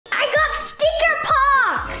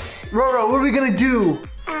RoRo, what are we gonna do?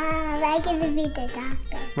 I'm gonna be the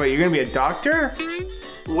doctor. Wait, you're gonna be a doctor?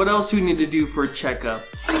 What else do we need to do for a checkup?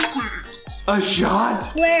 A shot. A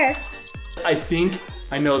shot? Where? I think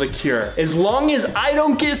I know the cure. As long as I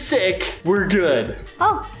don't get sick, we're good.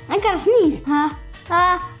 Oh, I gotta sneeze. Chew!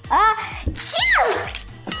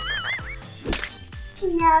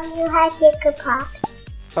 Now you have Sticker Pox.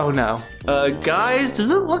 Oh no. Guys,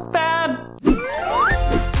 does it look bad?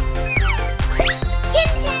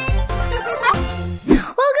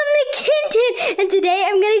 Welcome to Kin Tin, and today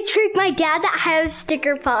I'm gonna trick my dad that has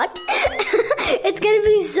Sticker Pox. It's gonna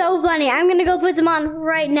be so funny. I'm gonna go put some on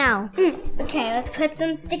right now. Okay, let's put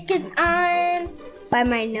some stickers on by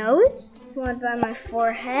my nose, one by my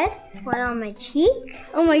forehead, one on my cheek.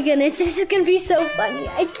 Oh my goodness, this is gonna be so funny.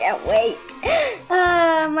 I can't wait.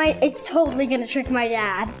 It's totally gonna trick my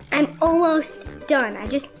dad. I'm almost done. I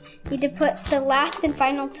just need to put the last and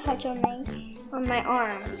final touch on my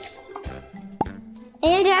arm.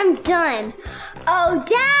 And I'm done. Oh,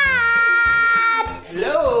 Dad!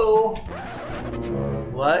 Hello?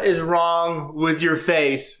 What is wrong with your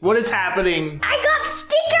face? What is happening? I got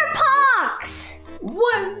Sticker Pox!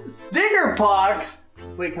 What? Sticker Pox?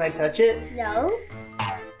 Wait, can I touch it? No.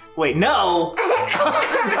 Wait, no? Am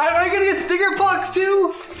I gonna get Sticker Pox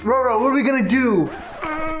too? RoRo, what are we gonna do?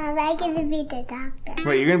 I'm gonna be the doctor.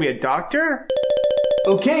 Wait, you're gonna be a doctor?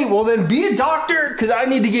 Okay, well then be a doctor, because I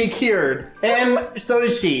need to get cured. And so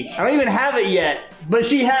does she. I don't even have it yet, but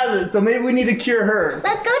she has it, so maybe we need to cure her.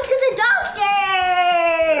 Let's go to the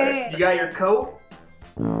doctor! You got your coat?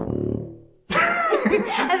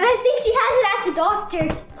 I think she has it at the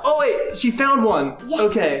doctor's. Oh wait, she found one. Yes.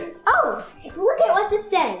 Okay. Oh, look at what this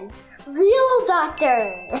says. Real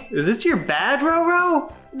doctor. Is this your badge,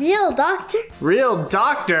 RoRo? Real doctor? Real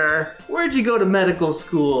doctor? Where'd you go to medical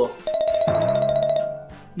school?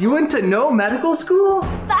 You went to no medical school? But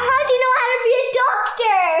how do you know how to be a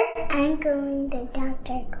doctor? I'm going to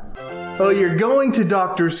doctor school. Oh, you're going to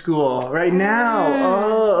doctor school right now.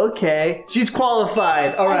 Oh, okay. She's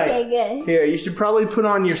qualified. All right. Okay, good. Here, you should probably put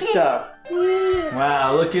on your stuff.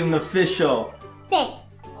 Wow, looking official. Thanks.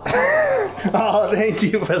 Oh, thank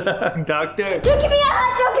you for that, doctor. Don't give me a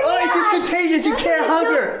hug, don't give me a hug. Oh, she's contagious. You can't hug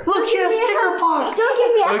her. Look, she has Sticker Pox. Don't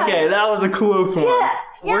give me a hug. Okay, that was a close one. Yeah.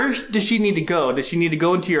 Where does she need to go? Does she need to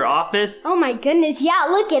go into your office? Oh my goodness, yeah,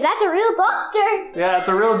 look it, that's a real doctor. Yeah, it's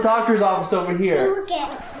a real doctor's office over here. Look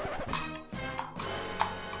at it.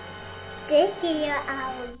 This is your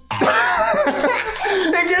alley.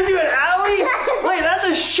 It gives you an alley? Wait, that's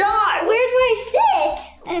a shot. Where do I sit?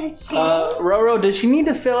 RoRo, does she need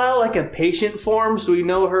to fill out like a patient form so we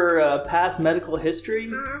know her past medical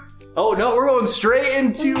history? Oh no, we're going straight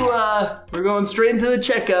into the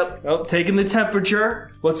checkup. Oh, taking the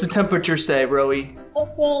temperature. What's the temperature say, Roey? It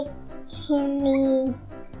says, Kimmy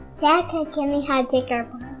has Sticker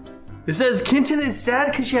Pox. It says Kin Tin is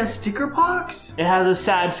sad because she has Sticker Pox? It has a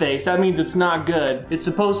sad face. That means it's not good. It's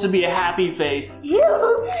supposed to be a happy face. Ew,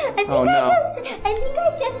 I think Oh no.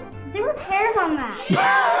 there was hairs on that.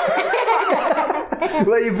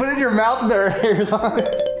 Well, you put it in your mouth and there are hairs on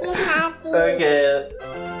it. She's happy. Okay.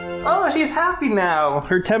 Oh, she's happy now.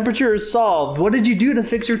 Her temperature is solved. What did you do to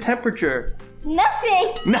fix her temperature?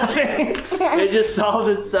 Nothing. Nothing. It just solved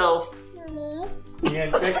itself. Mommy. You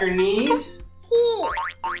gonna check her knees? Teeth.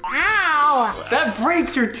 Ow. That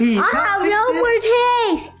breaks her teeth. Ow, no more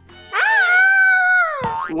teeth.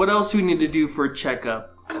 Ah. What else do we need to do for a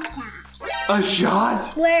checkup? A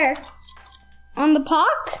shot? Where? On the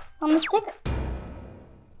pock? On the sticker?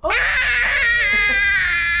 Oh.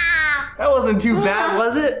 That wasn't too bad,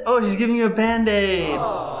 was it? Oh, she's giving you a Band-Aid.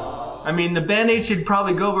 I mean, the Band-Aid should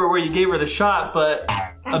probably go over where you gave her the shot, but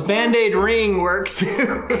a Band-Aid ring works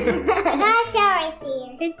too. That's right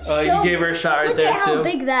there. You gave her a shot right there too. Look at how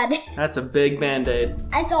big that is. That's a big Band-Aid.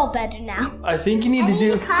 It's all better now. I think you need to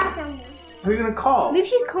do... Call someone. Who are you gonna call? Maybe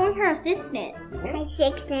she's calling her assistant. My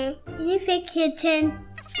assistant. Can you fix Kin Tin?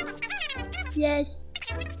 Yes.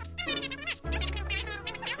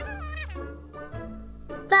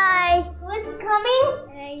 Bye. So is it coming?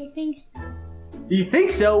 You think so? You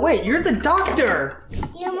think so? Wait, you're the doctor.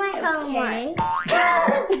 Do my homework.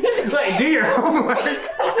 Wait, do your homework. This is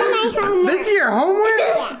my homework. This is your homework?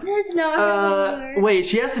 Yeah. That's not her homework. Wait,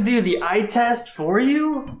 she has to do the eye test for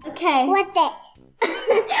you? Okay. What's this?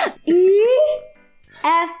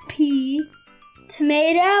 EFP.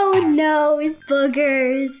 Tomato, nose,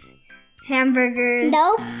 boogers, hamburgers.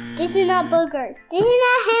 Nope, this is not boogers. This is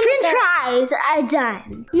not hamburgers. French fries are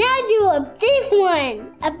done. Now do a big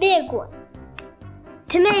one. A big one.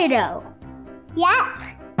 Tomato. Yep.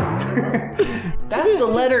 That's the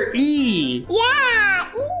letter E.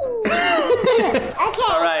 Yeah, E. Okay.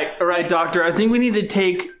 All right, right, doctor. I think we need to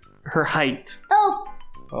take her height. Oh.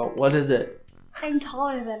 Oh, what is it? I'm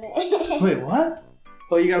taller than it. Wait, what?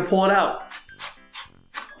 Oh, you gotta pull it out.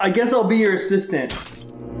 I guess I'll be your assistant.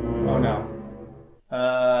 Oh no.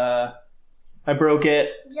 I broke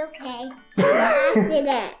it. It's okay. It's an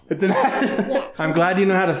accident. It's an accident. Yeah. I'm glad you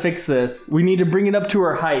know how to fix this. We need to bring it up to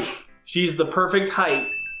her height. She's the perfect height.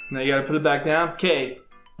 Now you gotta put it back down. Okay.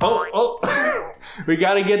 Oh. We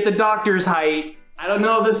gotta get the doctor's height. I don't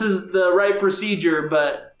know if this is the right procedure,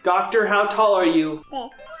 but doctor, how tall are you?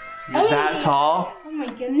 You're that tall? Oh my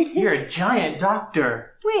goodness. You're a giant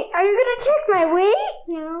doctor. Wait, are you gonna check my weight?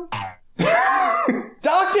 No.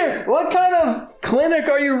 Doctor, what kind of clinic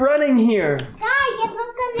are you running here? Guys, just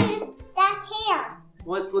look under that chair.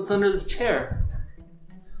 What's under this chair?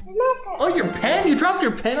 The marker. Oh, your pen? You dropped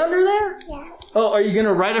your pen under there? Yeah. Oh, are you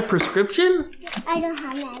gonna write a prescription? I don't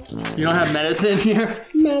have medicine. You don't have medicine here?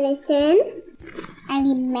 Medicine? I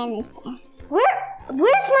need medicine.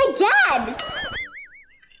 Where's my dad?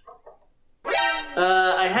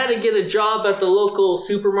 I had to get a job at the local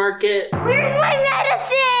supermarket. Where's my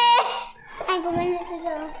medicine? I'm going to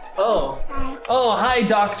go. Oh. Hi. Oh, hi,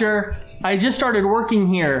 doctor. I just started working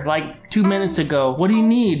here like 2 minutes ago. What do you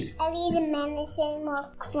need? I need a medicine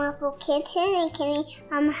for kitchen, and can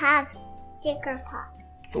we have Sticker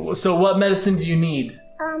Pox? So what medicine do you need?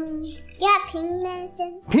 Yeah, pink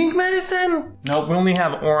medicine. Pink medicine? Nope, we only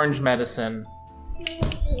have orange medicine. Let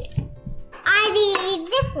me see. I need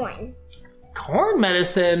this one. Corn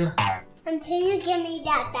medicine? Until you give me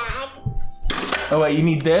that bag. Oh wait, you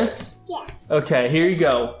need this? Yeah. Okay, here you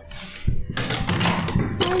go.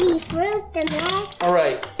 I need fruit and that. All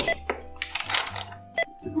right.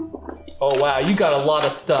 Oh wow, you got a lot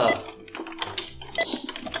of stuff.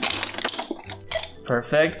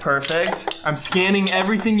 Perfect, perfect. I'm scanning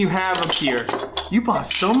everything you have up here. You bought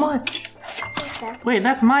so much. Wait,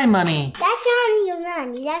 that's my money. That's not your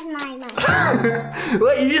money, that's my money.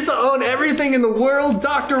 What, you just own everything in the world,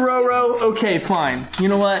 Doctor RoRo? Okay, fine. You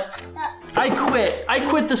know what? I quit. I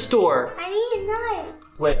quit the store. I need a knife.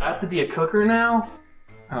 Wait, I have to be a cooker now?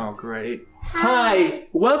 Oh, great. Hi,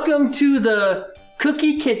 welcome to the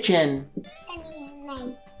cookie kitchen. I need a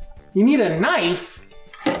knife. You need a knife?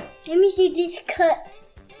 Let me see this cut.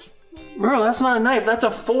 Bro, that's not a knife, that's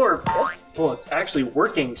a fork. Oh, it's actually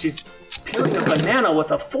working. She's peeling a banana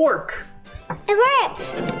with a fork. It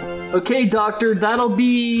works. Okay, doctor, that'll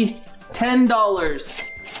be $10.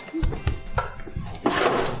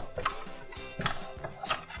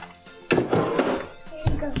 There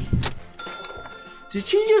you go. Did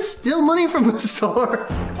she just steal money from the store?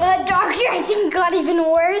 Doctor, I think it got even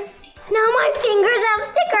worse. Now my fingers have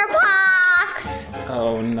Sticker Pox.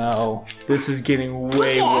 Oh no, this is getting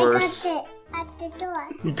way worse. I got this at the door.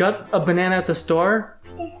 You got a banana at the store?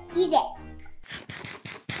 Eat it.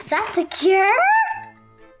 Is that the cure?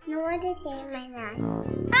 No one to shave my nose.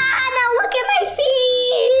 Now look at my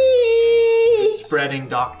feet. Spreading,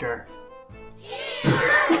 doctor.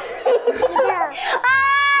 Ah!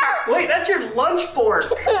 Wait, that's your lunch fork.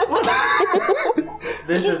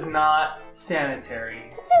 This is not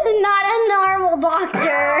sanitary. This is not a normal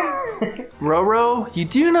doctor. RoRo, you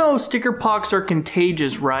do know Sticker Pox are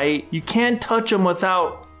contagious, right? You can't touch them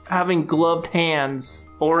without having gloved hands,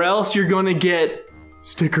 or else you're gonna get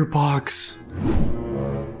Sticker Pox.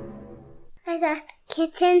 I got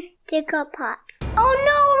kitten Sticker Pox. Oh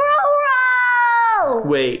no, RoRo!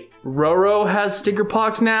 Wait, RoRo has Sticker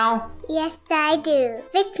Pox now? Yes, I do.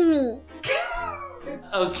 Fix me.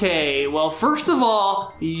 Okay, well, first of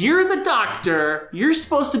all, you're the doctor. You're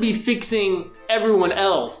supposed to be fixing everyone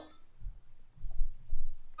else.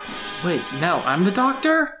 Wait, no, I'm the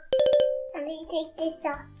doctor? Let me take this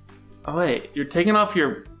off. Oh, wait, you're taking off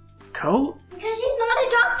your coat? Because she's not a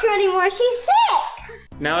doctor anymore. She's sick.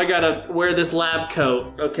 Now I gotta wear this lab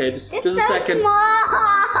coat. Okay, just a so second. Small.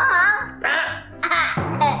 Ah!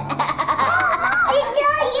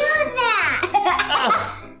 Don't use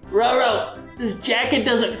that. RoRo, this jacket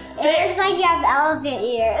doesn't It fit. looks like you have elephant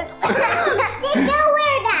ears. Then don't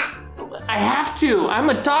wear that. I have to. I'm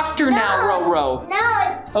a doctor now, RoRo.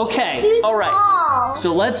 No, it's Okay, too all right. small.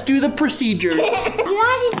 So let's do the procedures. You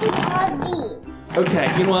gotta do all these.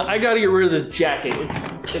 Okay, you know what? I gotta get rid of this jacket.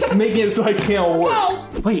 It's making it so I can't work.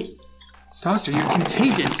 Hey. Wait, doctor, you're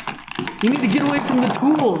contagious. You need to get away from the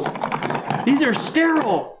tools. These are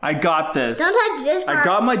sterile. I got this. Don't touch this part. I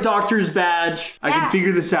got my doctor's badge. I can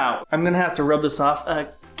figure this out. I'm gonna have to rub this off.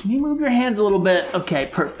 Can you move your hands a little bit? Okay,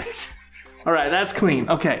 perfect. All right, that's clean.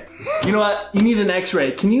 Okay, you know what? You need an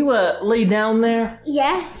x-ray. Can you lay down there?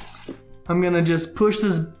 Yes. I'm gonna just push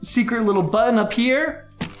this secret little button up here.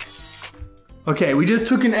 Okay, we just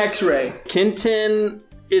took an x-ray. Kin Tin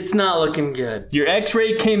it's not looking good. Your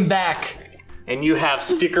x-ray came back and you have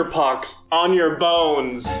sticker pox on your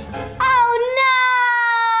bones. Oh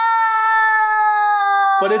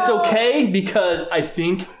no! But it's okay because I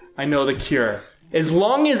think I know the cure. As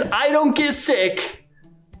long as I don't get sick,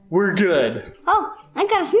 we're good. Oh, I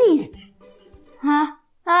gotta sneeze.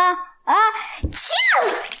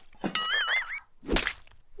 Chew!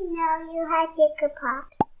 No, you had sticker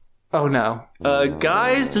pox. Oh no.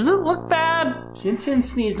 Guys, does it look bad? Kin Tin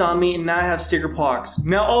sneezed on me and now I have sticker pox.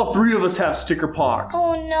 Now all three of us have sticker pox.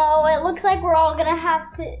 Oh no, it looks like we're all gonna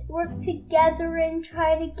have to work together and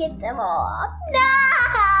try to get them off.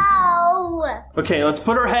 No! Okay, let's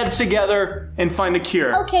put our heads together and find a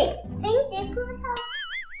cure. Okay,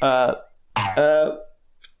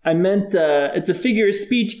 I meant, it's a figure of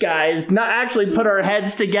speech, guys. Not actually put our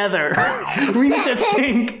heads together. We need to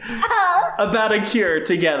think about a cure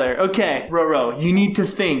together. Okay, RoRo, you need to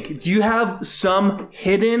think. Do you have some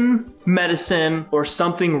hidden medicine or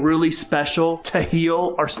something really special to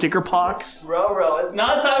heal our sticker pox? RoRo, it's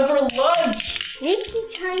not time for lunch. Maybe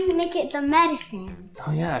she's trying to make it the medicine.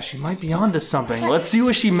 Oh yeah, she might be onto something. Let's see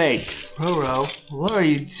what she makes. RoRo, what are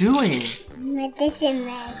you doing? Medicine.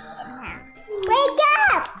 Wake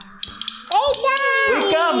up! Wake up!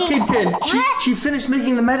 Wake up, Kin Tin. She finished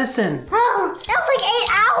making the medicine. Oh, that was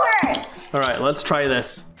like 8 hours. All right, let's try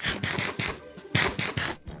this.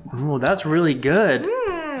 Oh, that's really good.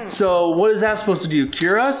 So what is that supposed to do?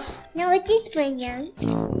 Cure us? No, it's just my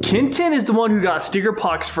young. Kin Tin is the one who got sticker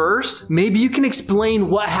pox first. Maybe you can explain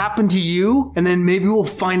what happened to you, and then maybe we'll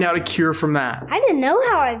find out a cure from that. I didn't know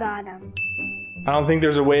how I got them. I don't think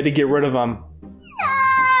there's a way to get rid of them.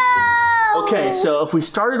 Okay, so if we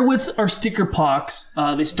started with our sticker pox,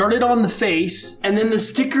 they started on the face, and then the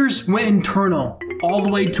stickers went internal, all the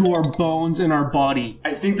way to our bones and our body.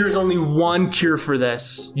 I think there's only one cure for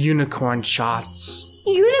this. Unicorn shots.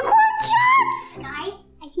 Unicorn shots? Guys,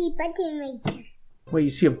 I see a button right here. Wait, you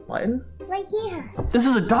see a button? Right here. This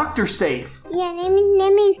is a doctor safe. Yeah,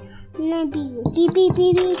 let me beep, beep,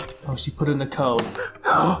 beep, beep. Oh, she put in the code. Do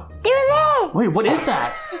this! Wait, what is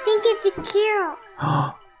that? I think it's a cure.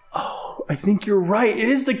 Oh, I think you're right. It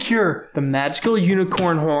is the cure. The magical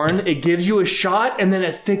unicorn horn. It gives you a shot and then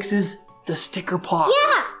it fixes the sticker pox.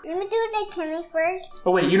 Yeah. Let me do it to me first.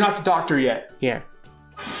 Oh wait, you're not the doctor yet. Here.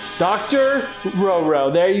 Doctor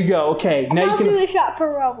RoRo. There you go. Okay, now I'll you can do a shot for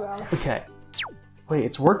RoRo. Okay. Wait,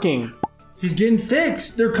 it's working. He's getting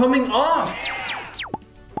fixed. They're coming off.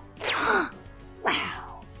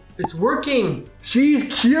 Wow. It's working. She's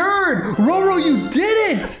cured. RoRo, you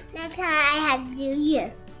did it. That's how I had to do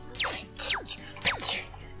you.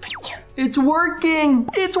 It's working.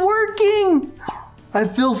 It's working. I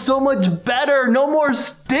feel so much better. No more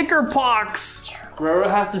sticker pox. RoRo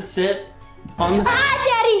has to sit on the...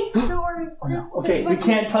 Daddy! No worries. Oh, no. Okay, we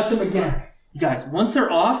can't touch them again. You guys, once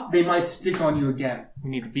they're off, they might stick on you again. We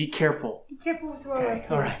need to be careful. Be careful with RoRo. Okay,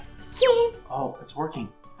 all right. Oh, it's working.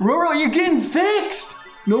 RoRo, you're getting fixed.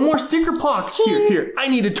 No more sticker pox. Here. I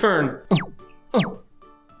need a turn.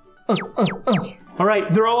 All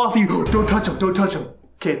right, they're all off you. Don't touch them. Don't touch them.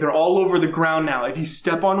 Okay, they're all over the ground now. If you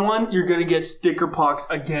step on one, you're gonna get sticker pox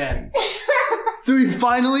again. So we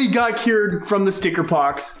finally got cured from the sticker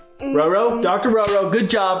pox. RoRo, Doctor RoRo,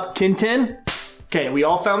 good job. Kin Tin. Okay, we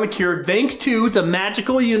all found the cure thanks to the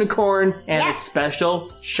magical unicorn and its special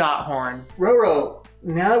shot horn. RoRo,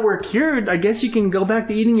 now that we're cured, I guess you can go back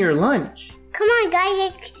to eating your lunch. Come on,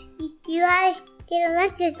 guys. You gotta get a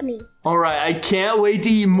lunch with me. All right, I can't wait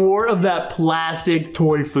to eat more of that plastic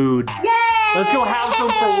toy food. Yay! Let's go have some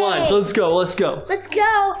for lunch. Let's go. Let's go.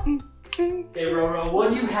 Hey, RoRo, what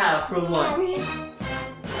do you have for lunch?